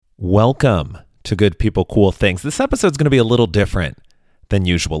Welcome to Good People, Cool Things. This episode's going to be a little different than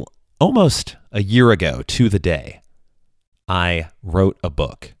usual. Almost a year ago to the day, I wrote a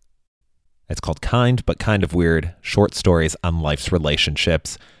book. It's called Kind But Kind of Weird, Short Stories on Life's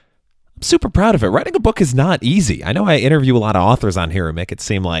Relationships. I'm super proud of it. Writing a book is not easy. I know I interview a lot of authors on here and make it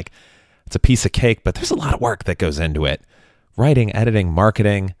seem like it's a piece of cake, but there's a lot of work that goes into it. Writing, editing,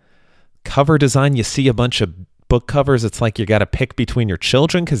 marketing, cover design. You see a bunch of book covers, it's like you got to pick between your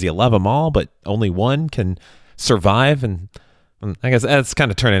children because you love them all, but only one can survive. And I guess that's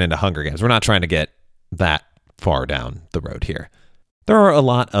kind of turning into Hunger Games. We're not trying to get that far down the road here. There are a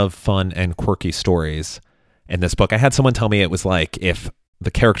lot of fun and quirky stories in this book. I had someone tell me it was like if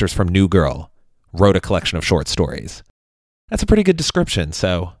the characters from New Girl wrote a collection of short stories. That's a pretty good description.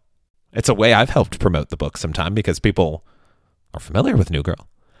 So it's a way I've helped promote the book sometime because people are familiar with New Girl.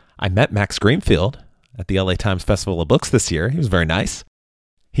 I met Max Greenfield at the LA Times Festival of Books this year. He was very nice.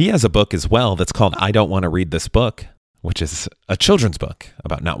 He has a book as well that's called I Don't Want to Read This Book, which is a children's book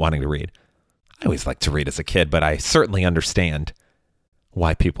about not wanting to read. I always liked to read as a kid, but I certainly understand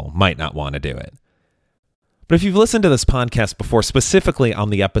why people might not want to do it. But if you've listened to this podcast before, specifically on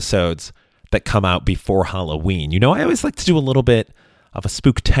the episodes that come out before Halloween, you know I always like to do a little bit of a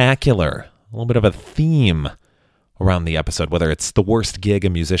spooktacular, a little bit of a theme around the episode, whether it's the worst gig a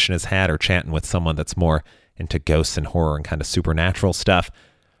musician has had or chatting with someone that's more into ghosts and horror and kind of supernatural stuff.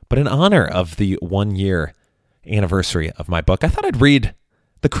 But in honor of the 1 year anniversary of my book, I thought I'd read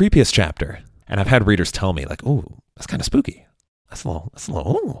the creepiest chapter. And I've had readers tell me like, ooh, that's kind of spooky. That's a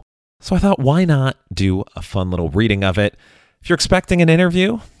little, ooh. So I thought, why not do a fun little reading of it? If you're expecting an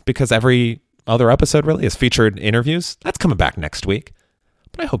interview, because every other episode really has featured interviews, that's coming back next week.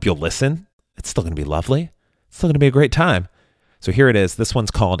 But I hope you'll listen. It's still going to be lovely. It's still going to be a great time. So here it is. This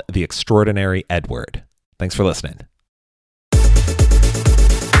one's called The Extraordinary Edward. Thanks for listening.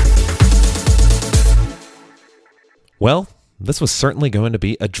 Well, this was certainly going to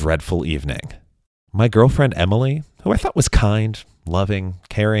be a dreadful evening. My girlfriend Emily, who I thought was kind, loving,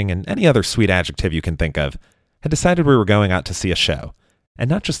 caring, and any other sweet adjective you can think of, had decided we were going out to see a show. And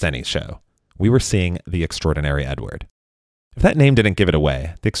not just any show. We were seeing The Extraordinary Edward. If that name didn't give it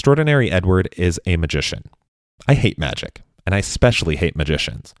away, The Extraordinary Edward is a magician. I hate magic, and I especially hate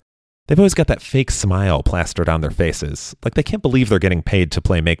magicians. They've always got that fake smile plastered on their faces, like they can't believe they're getting paid to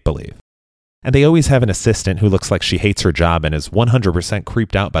play make-believe. And they always have an assistant who looks like she hates her job and is 100%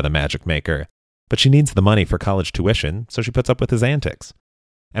 creeped out by the magic maker, but she needs the money for college tuition, so she puts up with his antics.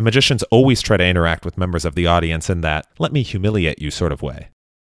 And magicians always try to interact with members of the audience in that let me humiliate you sort of way.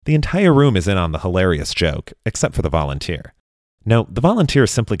 The entire room is in on the hilarious joke, except for the volunteer. No, the volunteer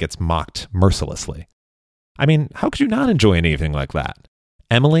simply gets mocked mercilessly. I mean, how could you not enjoy an evening like that?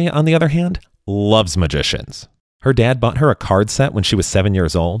 Emily, on the other hand, loves magicians. Her dad bought her a card set when she was 7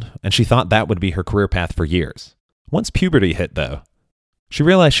 years old, and she thought that would be her career path for years. Once puberty hit, though, she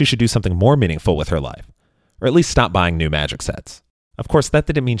realized she should do something more meaningful with her life, or at least stop buying new magic sets. Of course, that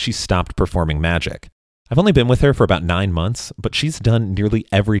didn't mean she stopped performing magic. I've only been with her for about 9 months, but she's done nearly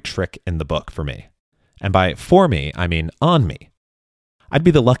every trick in the book for me. And by for me, I mean on me. I'd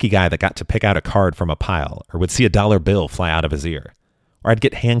be the lucky guy that got to pick out a card from a pile, or would see a dollar bill fly out of his ear. Or I'd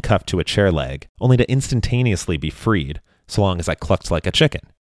get handcuffed to a chair leg, only to instantaneously be freed, so long as I clucked like a chicken.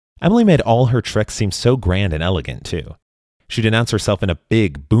 Emily made all her tricks seem so grand and elegant, too. She'd announce herself in a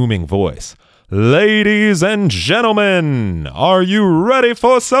big, booming voice. "Ladies and gentlemen, are you ready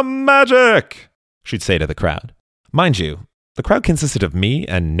for some magic?" she'd say to the crowd. Mind you, the crowd consisted of me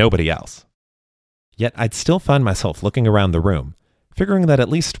and nobody else. Yet I'd still find myself looking around the room, figuring that at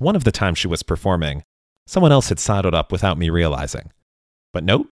least one of the times she was performing, someone else had sidled up without me realizing. But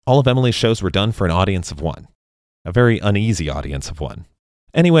nope, all of Emily's shows were done for an audience of one. A very uneasy audience of one.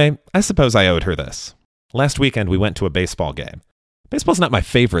 Anyway, I suppose I owed her this. Last weekend we went to a baseball game. Baseball's not my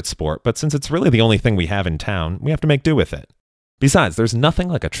favorite sport, but since it's really the only thing we have in town, we have to make do with it. Besides, there's nothing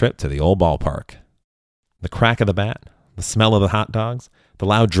like a trip to the old ballpark. The crack of the bat, the smell of the hot dogs, the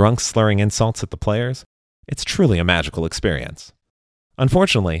loud drunks slurring insults at the players. It's truly a magical experience.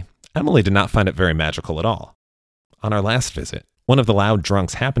 Unfortunately, Emily did not find it very magical at all. On our last visit, one of the loud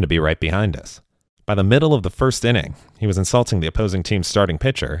drunks happened to be right behind us. By the middle of the first inning, he was insulting the opposing team's starting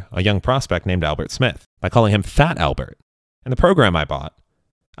pitcher, a young prospect named Albert Smith, by calling him Fat Albert. In the program I bought,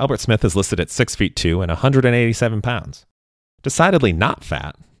 Albert Smith is listed at 6'2" and 187 pounds. Decidedly not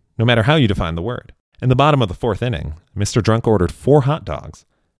fat, no matter how you define the word. In the bottom of the fourth inning, Mr. Drunk ordered 4 hot dogs,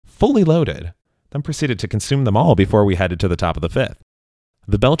 fully loaded, then proceeded to consume them all before we headed to the top of the fifth.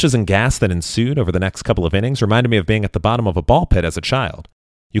 The belches and gas that ensued over the next couple of innings reminded me of being at the bottom of a ball pit as a child.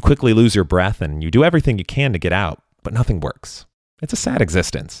 You quickly lose your breath and you do everything you can to get out, but nothing works. It's a sad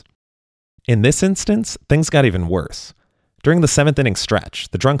existence. In this instance, things got even worse. During the 7th inning stretch,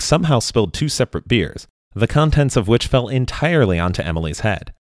 the drunk somehow spilled 2 separate beers, the contents of which fell entirely onto Emily's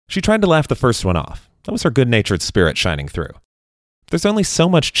head. She tried to laugh the first one off. That was her good-natured spirit shining through. There's only so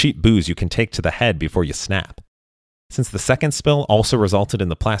much cheap booze you can take to the head before you snap. Since the second spill also resulted in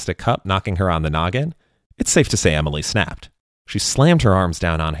the plastic cup knocking her on the noggin, it's safe to say Emily snapped. She slammed her arms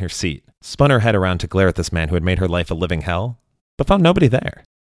down on her seat, spun her head around to glare at this man who had made her life a living hell, but found nobody there.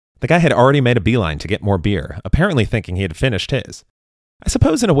 The guy had already made a beeline to get more beer, apparently thinking he had finished his. I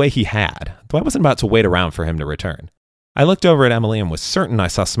suppose in a way he had, though I wasn't about to wait around for him to return. I looked over at Emily and was certain I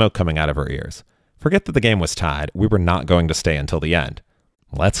saw smoke coming out of her ears. Forget that the game was tied, we were not going to stay until the end.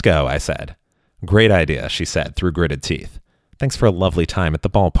 "Let's go," I said. "Great idea," she said through gritted teeth. "Thanks for a lovely time at the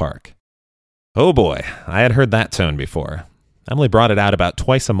ballpark." Oh boy, I had heard that tone before. Emily brought it out about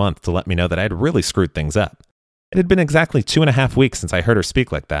twice a month to let me know that I had really screwed things up. It had been exactly 2.5 weeks since I heard her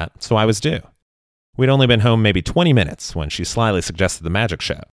speak like that, so I was due. We'd only been home maybe 20 minutes when she slyly suggested the magic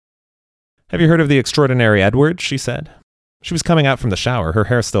show. "Have you heard of the extraordinary Edward?" she said. She was coming out from the shower, her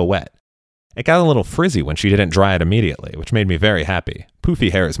hair still wet. It got a little frizzy when she didn't dry it immediately, which made me very happy.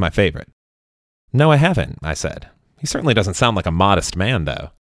 Poofy hair is my favorite. "No, I haven't," I said. "He certainly doesn't sound like a modest man,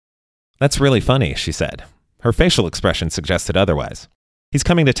 though." "That's really funny," she said. Her facial expression suggested otherwise. "He's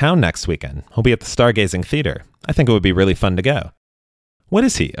coming to town next weekend. He'll be at the Stargazing Theater. I think it would be really fun to go." "What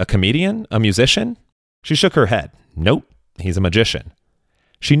is he, a comedian? A musician?" She shook her head. "Nope, he's a magician."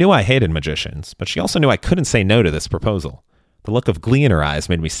 She knew I hated magicians, but she also knew I couldn't say no to this proposal. The look of glee in her eyes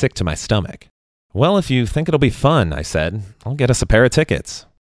made me sick to my stomach. "Well, if you think it'll be fun," I said, "I'll get us a pair of tickets."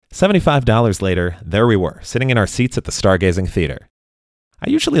 $75 later, there we were, sitting in our seats at the Stargazing Theater. I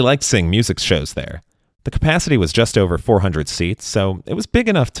usually liked seeing music shows there. The capacity was just over 400 seats, so it was big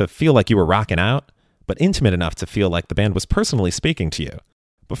enough to feel like you were rocking out, but intimate enough to feel like the band was personally speaking to you.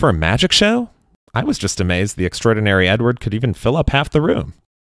 But for a magic show, I was just amazed the Extraordinary Edward could even fill up half the room.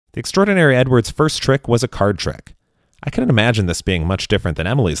 The Extraordinary Edward's first trick was a card trick. I couldn't imagine this being much different than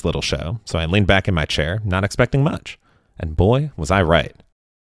Emily's little show, so I leaned back in my chair, not expecting much. And boy, was I right.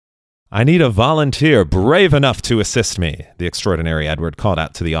 "I need a volunteer brave enough to assist me," the Extraordinary Edward called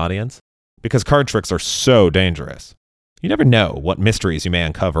out to the audience, "because card tricks are so dangerous. You never know what mysteries you may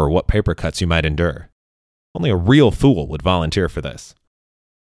uncover or what paper cuts you might endure. Only a real fool would volunteer for this."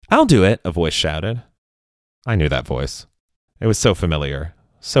 "I'll do it," a voice shouted. I knew that voice. It was so familiar,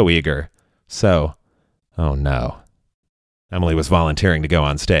 so eager, so... oh no. Emily was volunteering to go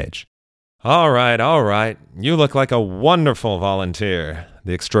on stage. All right. You look like a wonderful volunteer,"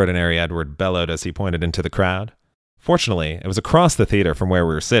 the Extraordinary Edward bellowed as he pointed into the crowd. Fortunately, it was across the theater from where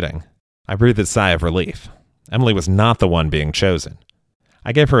we were sitting. I breathed a sigh of relief. Emily was not the one being chosen.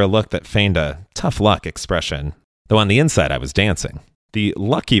 I gave her a look that feigned a tough luck expression, though on the inside I was dancing. The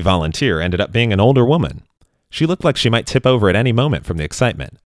lucky volunteer ended up being an older woman. She looked like she might tip over at any moment from the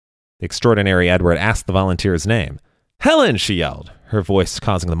excitement. The Extraordinary Edward asked the volunteer's name. "Helen!" she yelled, her voice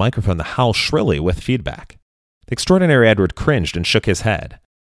causing the microphone to howl shrilly with feedback. The Extraordinary Edward cringed and shook his head.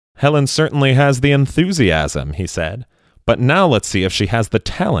 "Helen certainly has the enthusiasm," he said, "but now let's see if she has the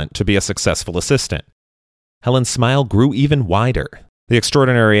talent to be a successful assistant." Helen's smile grew even wider. The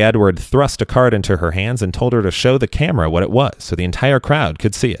Extraordinary Edward thrust a card into her hands and told her to show the camera what it was so the entire crowd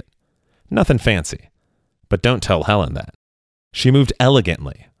could see it. Nothing fancy. But don't tell Helen that. She moved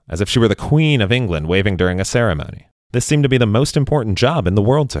elegantly, as if she were the Queen of England waving during a ceremony. This seemed to be the most important job in the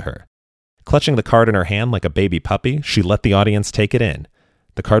world to her. Clutching the card in her hand like a baby puppy, she let the audience take it in.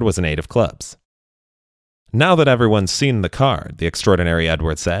 The card was an 8 of clubs. "Now that everyone's seen the card," the Extraordinary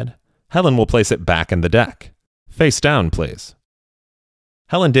Edward said, "Helen will place it back in the deck. Face down, please."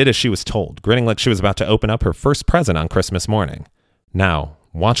 Helen did as she was told, grinning like she was about to open up her first present on Christmas morning. "Now,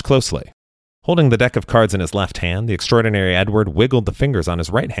 watch closely." Holding the deck of cards in his left hand, the Extraordinary Edward wiggled the fingers on his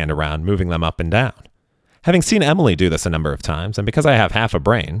right hand around, moving them up and down. Having seen Emily do this a number of times, and because I have half a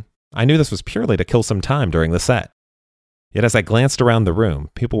brain, I knew this was purely to kill some time during the set. Yet as I glanced around the room,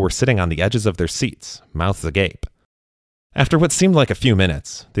 people were sitting on the edges of their seats, mouths agape. After what seemed like a few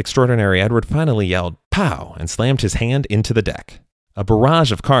minutes, the Extraordinary Edward finally yelled, "Pow!" and slammed his hand into the deck. A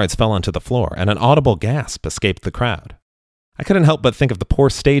barrage of cards fell onto the floor, and an audible gasp escaped the crowd. I couldn't help but think of the poor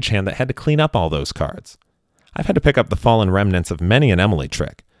stagehand that had to clean up all those cards. I've had to pick up the fallen remnants of many an Emily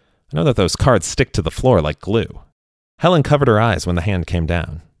trick. I know that those cards stick to the floor like glue. Helen covered her eyes when the hand came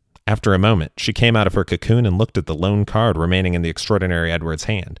down. After a moment, she came out of her cocoon and looked at the lone card remaining in the Extraordinary Edward's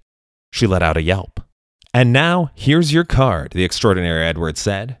hand. She let out a yelp. "And now, here's your card," the Extraordinary Edward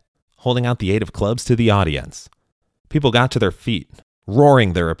said, holding out the 8 of clubs to the audience. People got to their feet,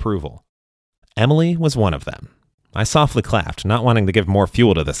 roaring their approval. Emily was one of them. I softly clapped, not wanting to give more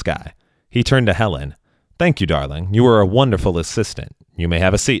fuel to this guy. He turned to Helen. "Thank you, darling. You were a wonderful assistant. You may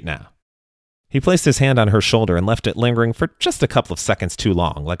have a seat now." He placed his hand on her shoulder and left it lingering for just a couple of seconds too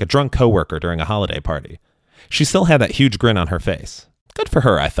long, like a drunk coworker during a holiday party. She still had that huge grin on her face. Good for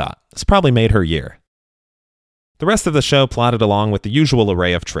her, I thought. This probably made her year. The rest of the show plodded along with the usual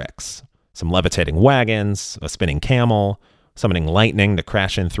array of tricks. Some levitating wagons, a spinning camel, summoning lightning to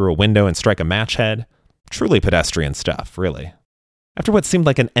crash in through a window and strike a match head. Truly pedestrian stuff, really. After what seemed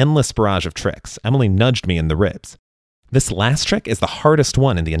like an endless barrage of tricks, Emily nudged me in the ribs. "This last trick is the hardest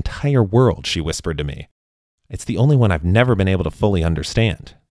one in the entire world," she whispered to me. "It's the only one I've never been able to fully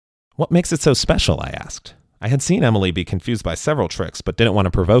understand." "What makes it so special?" I asked. I had seen Emily be confused by several tricks, but didn't want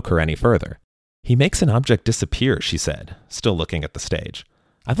to provoke her any further. "He makes an object disappear," she said, still looking at the stage.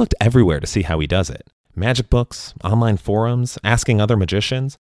 "I've looked everywhere to see how he does it. Magic books, online forums, asking other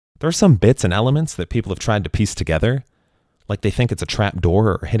magicians. There are some bits and elements that people have tried to piece together, like they think it's a trap door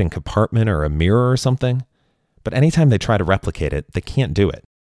or a hidden compartment or a mirror or something. But anytime they try to replicate it, they can't do it.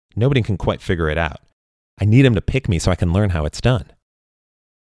 Nobody can quite figure it out. I need him to pick me so I can learn how it's done."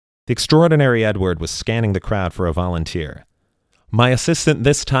 The extraordinary Edward was scanning the crowd for a volunteer. "My assistant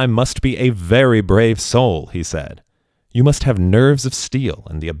this time must be a very brave soul," he said. "You must have nerves of steel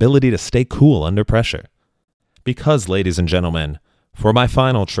and the ability to stay cool under pressure. Because, ladies and gentlemen, for my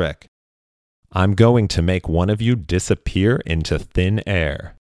final trick, I'm going to make one of you disappear into thin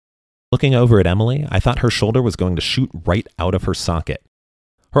air." Looking over at Emily, I thought her shoulder was going to shoot right out of her socket.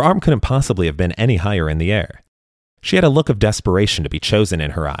 Her arm couldn't possibly have been any higher in the air. She had a look of desperation to be chosen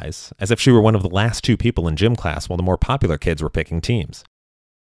in her eyes, as if she were one of the last two people in gym class while the more popular kids were picking teams.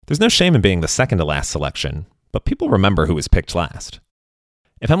 There's no shame in being the second to last selection, but people remember who was picked last.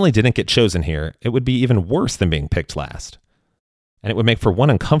 If Emily didn't get chosen here, it would be even worse than being picked last. And it would make for one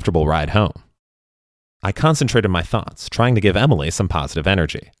uncomfortable ride home. I concentrated my thoughts, trying to give Emily some positive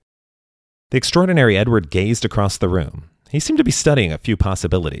energy. The extraordinary Edward gazed across the room. He seemed to be studying a few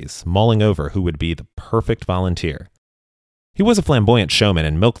possibilities, mulling over who would be the perfect volunteer. He was a flamboyant showman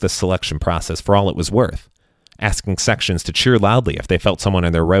and milked the selection process for all it was worth, asking sections to cheer loudly if they felt someone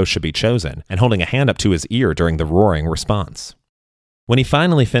in their row should be chosen, and holding a hand up to his ear during the roaring response. When he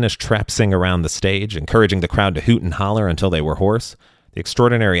finally finished trapsing around the stage, encouraging the crowd to hoot and holler until they were hoarse, the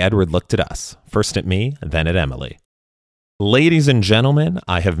extraordinary Edward looked at us, first at me, then at Emily. "Ladies and gentlemen,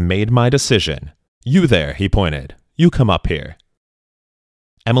 I have made my decision. You there," he pointed. "You come up here."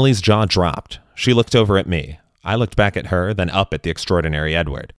 Emily's jaw dropped. She looked over at me. I looked back at her, then up at the extraordinary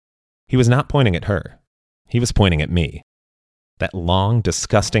Edward. He was not pointing at her. He was pointing at me. That long,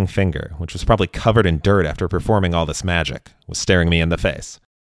 disgusting finger, which was probably covered in dirt after performing all this magic, was staring me in the face.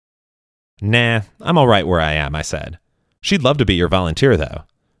 "Nah, I'm all right where I am," I said. "She'd love to be your volunteer, though."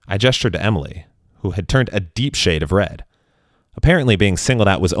 I gestured to Emily, who had turned a deep shade of red. Apparently being singled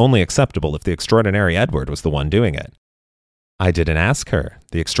out was only acceptable if the extraordinary Edward was the one doing it. "I didn't ask her,"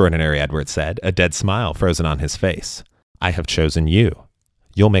 the extraordinary Edward said, a dead smile frozen on his face. "I have chosen you.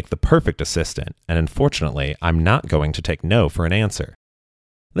 You'll make the perfect assistant, and unfortunately, I'm not going to take no for an answer."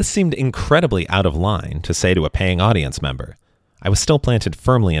 This seemed incredibly out of line to say to a paying audience member. I was still planted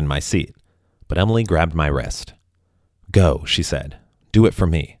firmly in my seat, but Emily grabbed my wrist. "Go," she said. "Do it for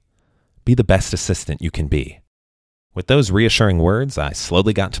me. Be the best assistant you can be." With those reassuring words, I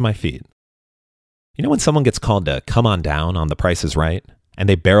slowly got to my feet. You know when someone gets called to come on down on The Price is Right, and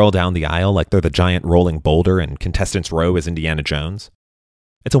they barrel down the aisle like they're the giant rolling boulder and contestants' row is Indiana Jones?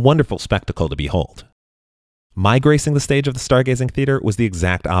 It's a wonderful spectacle to behold. My gracing the stage of the Stargazing Theater was the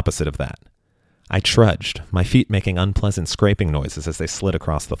exact opposite of that. I trudged, my feet making unpleasant scraping noises as they slid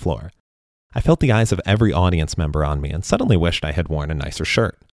across the floor. I felt the eyes of every audience member on me and suddenly wished I had worn a nicer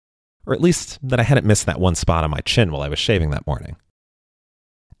shirt. Or at least that I hadn't missed that one spot on my chin while I was shaving that morning.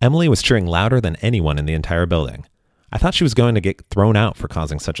 Emily was cheering louder than anyone in the entire building. I thought she was going to get thrown out for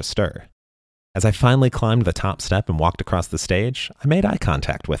causing such a stir. As I finally climbed the top step and walked across the stage, I made eye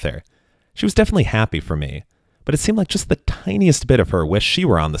contact with her. She was definitely happy for me, but it seemed like just the tiniest bit of her wished she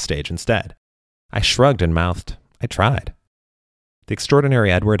were on the stage instead. I shrugged and mouthed, "I tried." The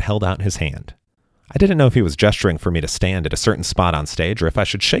extraordinary Edward held out his hand. I didn't know if he was gesturing for me to stand at a certain spot on stage or if I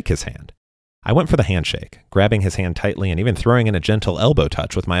should shake his hand. I went for the handshake, grabbing his hand tightly and even throwing in a gentle elbow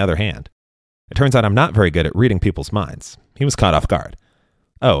touch with my other hand. It turns out I'm not very good at reading people's minds. He was caught off guard.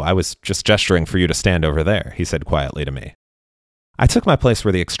 "Oh, I was just gesturing for you to stand over there," he said quietly to me. I took my place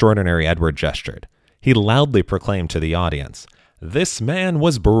where the extraordinary Edward gestured. He loudly proclaimed to the audience, "This man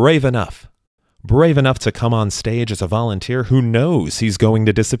was brave enough. Brave enough to come on stage as a volunteer who knows he's going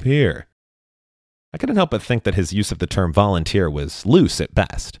to disappear." I couldn't help but think that his use of the term volunteer was loose at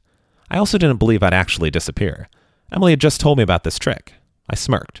best. I also didn't believe I'd actually disappear. Emily had just told me about this trick. I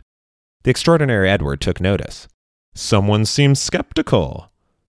smirked. The extraordinary Edward took notice. "Someone seems skeptical."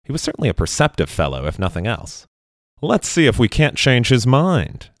 He was certainly a perceptive fellow, if nothing else. "Let's see if we can't change his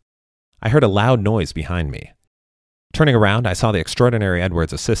mind." I heard a loud noise behind me. Turning around, I saw the extraordinary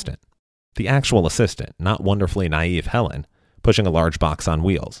Edward's assistant. The actual assistant, not wonderfully naive Helen, pushing a large box on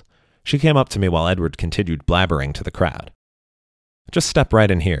wheels. She came up to me while Edward continued blabbering to the crowd. "Just step right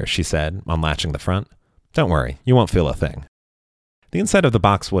in here," she said, unlatching the front. "Don't worry, you won't feel a thing." The inside of the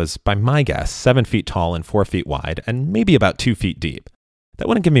box was, by my guess, 7 feet tall and 4 feet wide, and maybe about 2 feet deep. That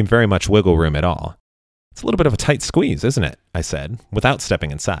wouldn't give me very much wiggle room at all. "It's a little bit of a tight squeeze, isn't it?" I said, without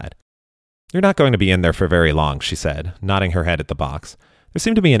stepping inside. "You're not going to be in there for very long," she said, nodding her head at the box. There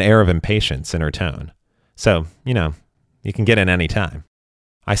seemed to be an air of impatience in her tone. "So, you can get in any time."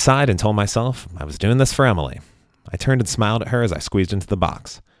 I sighed and told myself I was doing this for Emily. I turned and smiled at her as I squeezed into the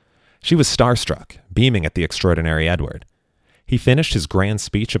box. She was starstruck, beaming at the extraordinary Edward. He finished his grand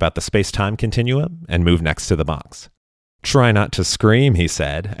speech about the space-time continuum and moved next to the box. "Try not to scream," he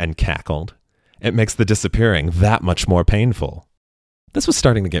said, and cackled. "It makes the disappearing that much more painful." This was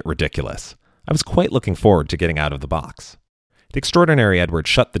starting to get ridiculous. I was quite looking forward to getting out of the box. The extraordinary Edward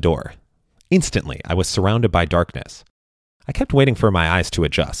shut the door. Instantly, I was surrounded by darkness. I kept waiting for my eyes to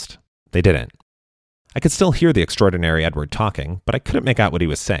adjust. They didn't. I could still hear the extraordinary Edward talking, but I couldn't make out what he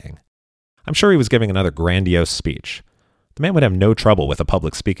was saying. I'm sure he was giving another grandiose speech. The man would have no trouble with a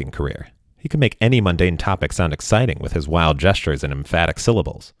public speaking career. He could make any mundane topic sound exciting with his wild gestures and emphatic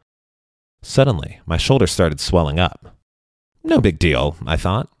syllables. Suddenly, my shoulders started swelling up. No big deal, I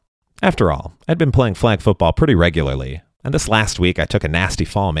thought. After all, I'd been playing flag football pretty regularly, and this last week I took a nasty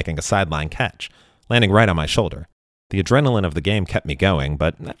fall making a sideline catch, landing right on my shoulder. The adrenaline of the game kept me going,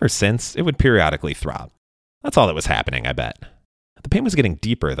 but ever since, it would periodically throb. That's all that was happening, I bet. The pain was getting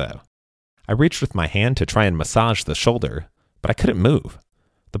deeper, though. I reached with my hand to try and massage the shoulder, but I couldn't move.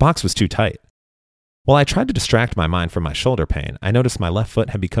 The box was too tight. While I tried to distract my mind from my shoulder pain, I noticed my left foot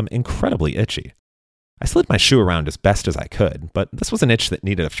had become incredibly itchy. I slid my shoe around as best as I could, but this was an itch that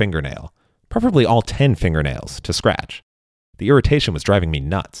needed a fingernail, preferably all 10 fingernails, to scratch. The irritation was driving me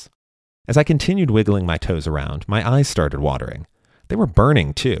nuts. As I continued wiggling my toes around, my eyes started watering. They were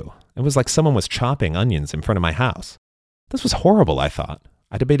burning, too. It was like someone was chopping onions in front of my house. This was horrible, I thought.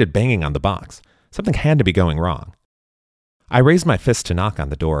 I debated banging on the box. Something had to be going wrong. I raised my fist to knock on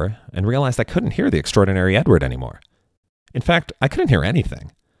the door and realized I couldn't hear the extraordinary Edward anymore. In fact, I couldn't hear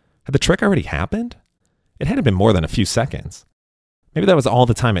anything. Had the trick already happened? It hadn't been more than a few seconds. Maybe that was all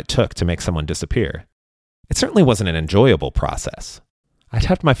the time it took to make someone disappear. It certainly wasn't an enjoyable process. I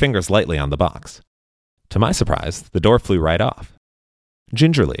tapped my fingers lightly on the box. To my surprise, the door flew right off.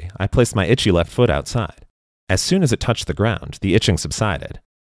 Gingerly, I placed my itchy left foot outside. As soon as it touched the ground, the itching subsided.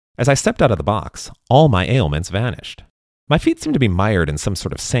 As I stepped out of the box, all my ailments vanished. My feet seemed to be mired in some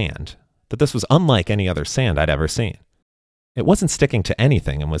sort of sand, but this was unlike any other sand I'd ever seen. It wasn't sticking to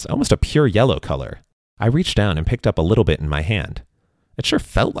anything and was almost a pure yellow color. I reached down and picked up a little bit in my hand. It sure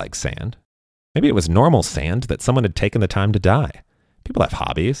felt like sand. Maybe it was normal sand that someone had taken the time to dye. People have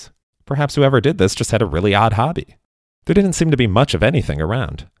hobbies. Perhaps whoever did this just had a really odd hobby. There didn't seem to be much of anything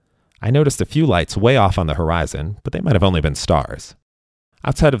around. I noticed a few lights way off on the horizon, but they might have only been stars.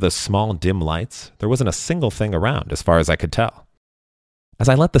 Outside of those small, dim lights, there wasn't a single thing around as far as I could tell. As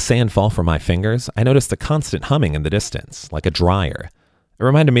I let the sand fall from my fingers, I noticed a constant humming in the distance, like a dryer. It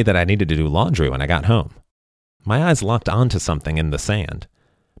reminded me that I needed to do laundry when I got home. My eyes locked onto something in the sand,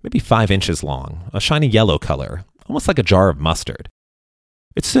 maybe 5 inches long, a shiny yellow color, almost like a jar of mustard.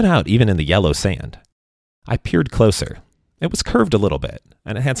 It stood out even in the yellow sand. I peered closer. It was curved a little bit,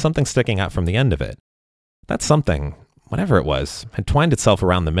 and it had something sticking out from the end of it. That something, whatever it was, had twined itself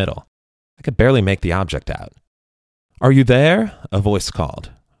around the middle. I could barely make the object out. "Are you there?" a voice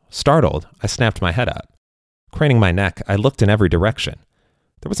called. Startled, I snapped my head up. Craning my neck, I looked in every direction.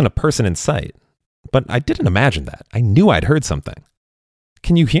 There wasn't a person in sight, but I didn't imagine that. I knew I'd heard something.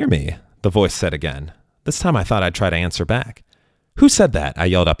 "Can you hear me?" the voice said again. This time I thought I'd try to answer back. "Who said that?" I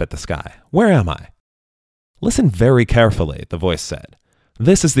yelled up at the sky. "Where am I?" "Listen very carefully," the voice said.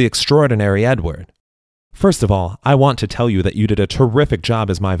 "This is the extraordinary Edward. First of all, I want to tell you that you did a terrific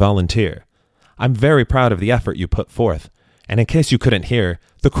job as my volunteer. I'm very proud of the effort you put forth, and in case you couldn't hear,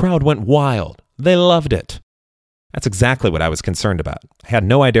 the crowd went wild. They loved it." That's exactly what I was concerned about. I had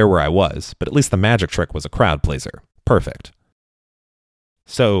no idea where I was, but at least the magic trick was a crowd pleaser. Perfect.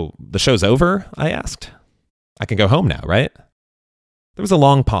 "So, the show's over?" I asked. "I can go home now, right?" There was a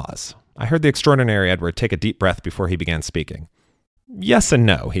long pause. I heard the extraordinary Edward take a deep breath before he began speaking. "Yes and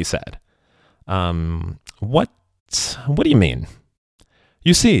no," he said. What do you mean?"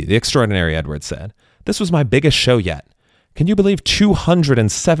 "You see," the extraordinary Edward said, "this was my biggest show yet. Can you believe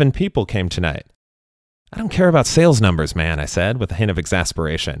 207 people came tonight? I don't care about sales numbers, man, I said with a hint of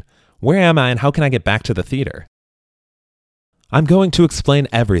exasperation. Where am I and how can I get back to the theater? I'm going to explain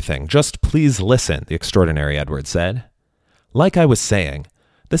everything. Just please listen, the extraordinary Edward said. Like I was saying,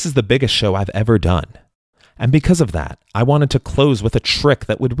 this is the biggest show I've ever done. And because of that, I wanted to close with a trick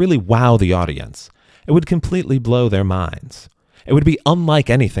that would really wow the audience. It would completely blow their minds. It would be unlike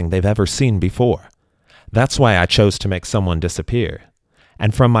anything they've ever seen before. That's why I chose to make someone disappear.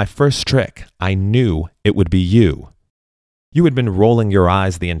 And from my first trick, I knew it would be you. You had been rolling your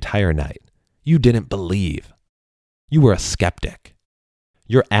eyes the entire night. You didn't believe. You were a skeptic.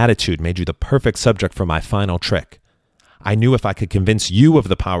 Your attitude made you the perfect subject for my final trick. I knew if I could convince you of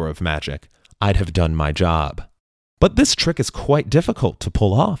the power of magic, I'd have done my job. But this trick is quite difficult to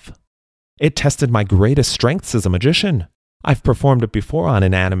pull off. It tested my greatest strengths as a magician. I've performed it before on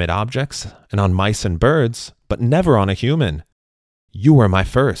inanimate objects and on mice and birds, but never on a human. You were my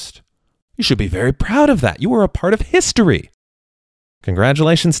first. You should be very proud of that. You were a part of history.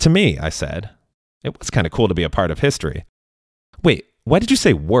 Congratulations to me, I said. It was kind of cool to be a part of history. Wait, why did you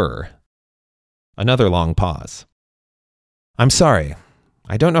say were? Another long pause. I'm sorry.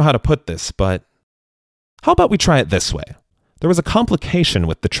 I don't know how to put this, but how about we try it this way? There was a complication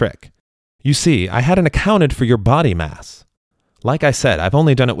with the trick. You see, I hadn't accounted for your body mass. Like I said, I've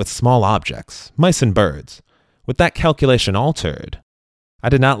only done it with small objects, mice and birds. With that calculation altered, I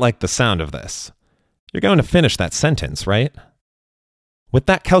did not like the sound of this. You're going to finish that sentence, right? With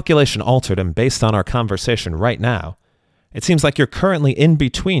that calculation altered and based on our conversation right now, it seems like you're currently in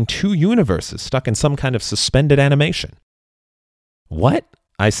between two universes stuck in some kind of suspended animation. What?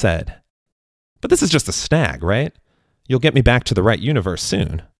 I said. But this is just a snag, right? You'll get me back to the right universe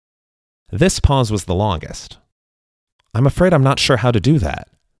soon. This pause was the longest. I'm afraid I'm not sure how to do that.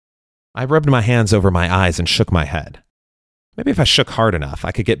 I rubbed my hands over my eyes and shook my head. Maybe if I shook hard enough,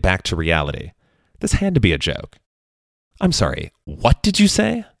 I could get back to reality. This had to be a joke. I'm sorry, what did you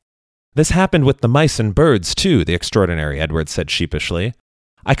say? This happened with the mice and birds, too, the extraordinary Edward said sheepishly.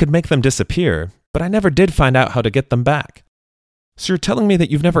 I could make them disappear, but I never did find out how to get them back. So you're telling me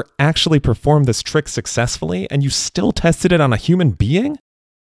that you've never actually performed this trick successfully, and you still tested it on a human being?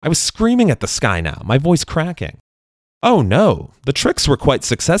 I was screaming at the sky now, my voice cracking. Oh no, the tricks were quite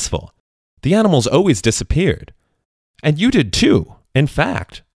successful. The animals always disappeared. And you did too. In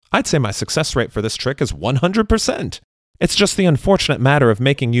fact, I'd say my success rate for this trick is 100%. It's just the unfortunate matter of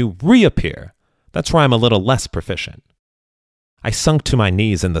making you reappear. That's where I'm a little less proficient. I sunk to my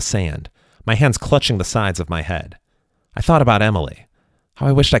knees in the sand, my hands clutching the sides of my head. I thought about Emily, how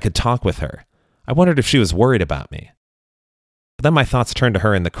I wished I could talk with her. I wondered if she was worried about me. But then my thoughts turned to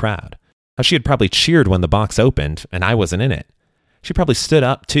her in the crowd, how she had probably cheered when the box opened and I wasn't in it. She probably stood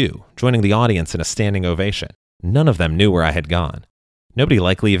up too, joining the audience in a standing ovation. None of them knew where I had gone. Nobody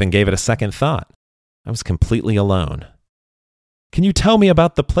likely even gave it a second thought. I was completely alone. Can you tell me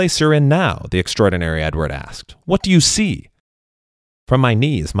about the place you're in now? The extraordinary Edward asked. What do you see? From my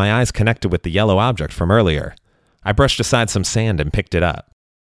knees, my eyes connected with the yellow object from earlier. I brushed aside some sand and picked it up.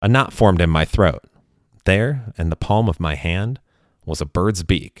 A knot formed in my throat. There, in the palm of my hand, was a bird's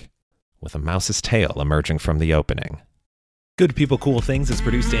beak, with a mouse's tail emerging from the opening. Good People Cool Things is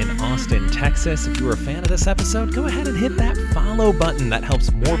produced in Austin, Texas. If you were a fan of this episode, go ahead and hit that follow button. That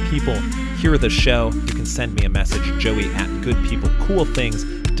helps more people hear the show. You can send me a message,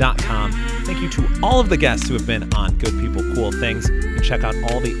 joey@goodpeoplecoolthings.com. Thank you to all of the guests who have been on Good People Cool Things. You can check out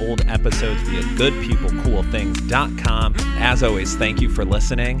all the old episodes via goodpeoplecoolthings.com. As always, thank you for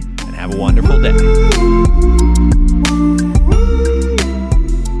listening and have a wonderful day.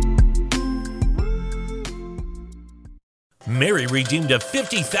 Mary redeemed a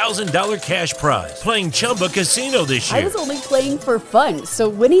 $50,000 cash prize playing Chumba Casino this year. I was only playing for fun, so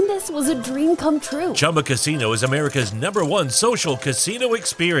winning this was a dream come true. Chumba Casino is America's #1 social casino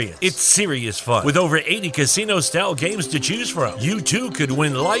experience. It's serious fun. With over 80 casino-style games to choose from, you too could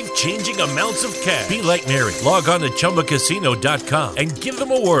win life-changing amounts of cash. Be like Mary. Log on to ChumbaCasino.com and give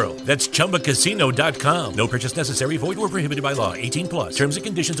them a whirl. That's ChumbaCasino.com. No purchase necessary. Void or prohibited by law. 18+. Terms and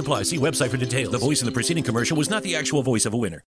conditions apply. See website for details. The voice in the preceding commercial was not the actual voice of a winner.